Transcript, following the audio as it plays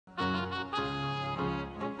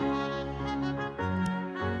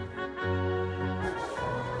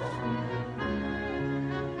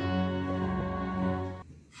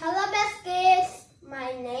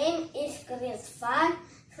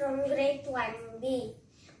1B.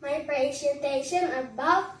 My presentation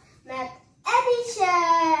about math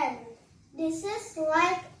addition. This is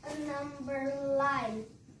like a number line.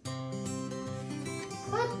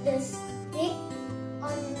 Put the stick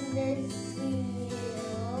on the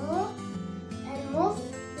zero and move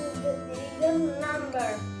to the bigger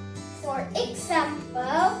number. For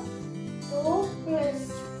example, 2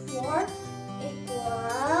 plus 4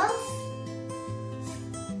 equals,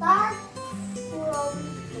 start from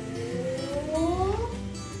 2,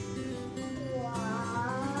 1,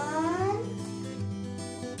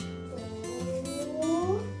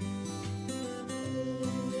 2,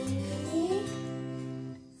 3,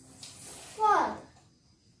 4.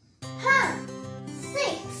 6.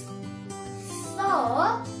 So,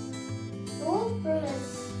 2 plus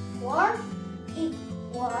 4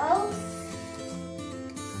 equals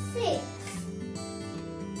 6.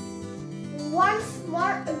 Once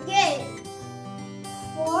more again.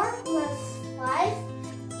 4 plus 5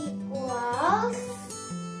 equals,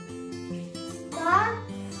 start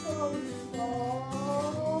from 4,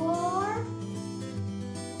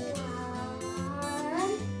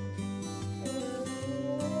 1, 2,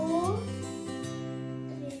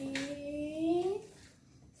 3,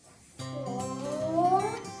 4,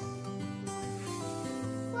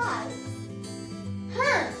 5.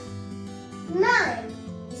 9.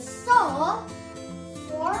 So,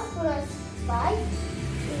 4 plus 5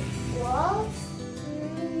 equals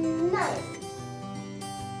 9.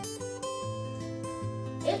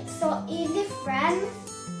 It's so easy, friends.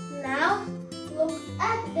 Now, look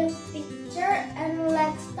at the picture and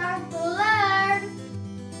let's start to learn.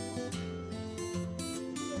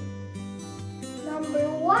 Number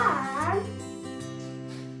 1.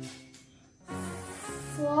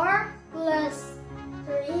 4 plus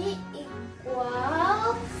 3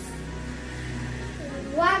 equals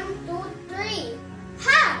 1, 2, 3.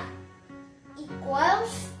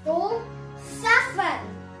 Equals to 7.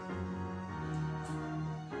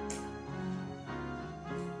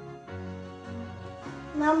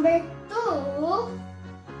 Number 2.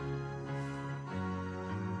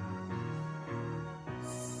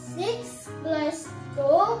 6 plus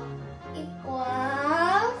 2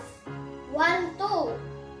 equals 1, 2.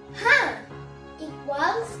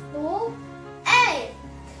 Equals to 8.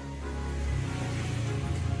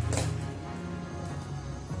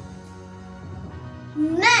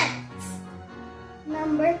 Next,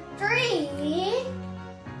 number 3.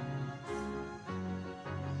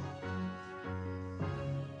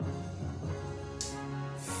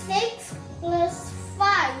 6 plus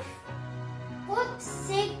 5. Put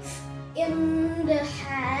 6 in the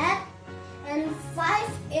head and 5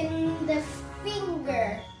 in the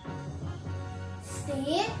finger.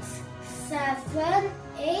 6, 7,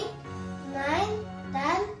 8, 9,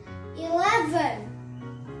 10, 11.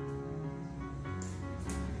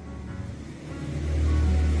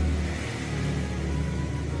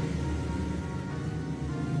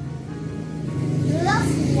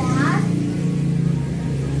 Last one.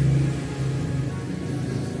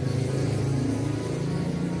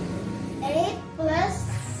 8 plus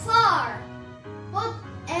 4. Put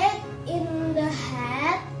 8 in the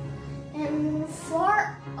head and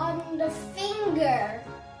 4 on the finger.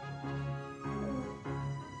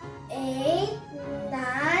 8,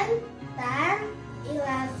 9, 10,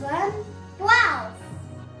 11, 12.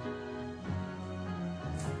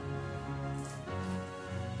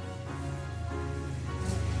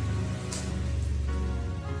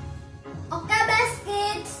 Okay, best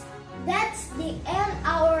kids, that's the end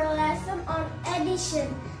our lesson on addition.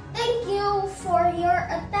 Thank you for your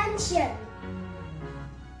attention.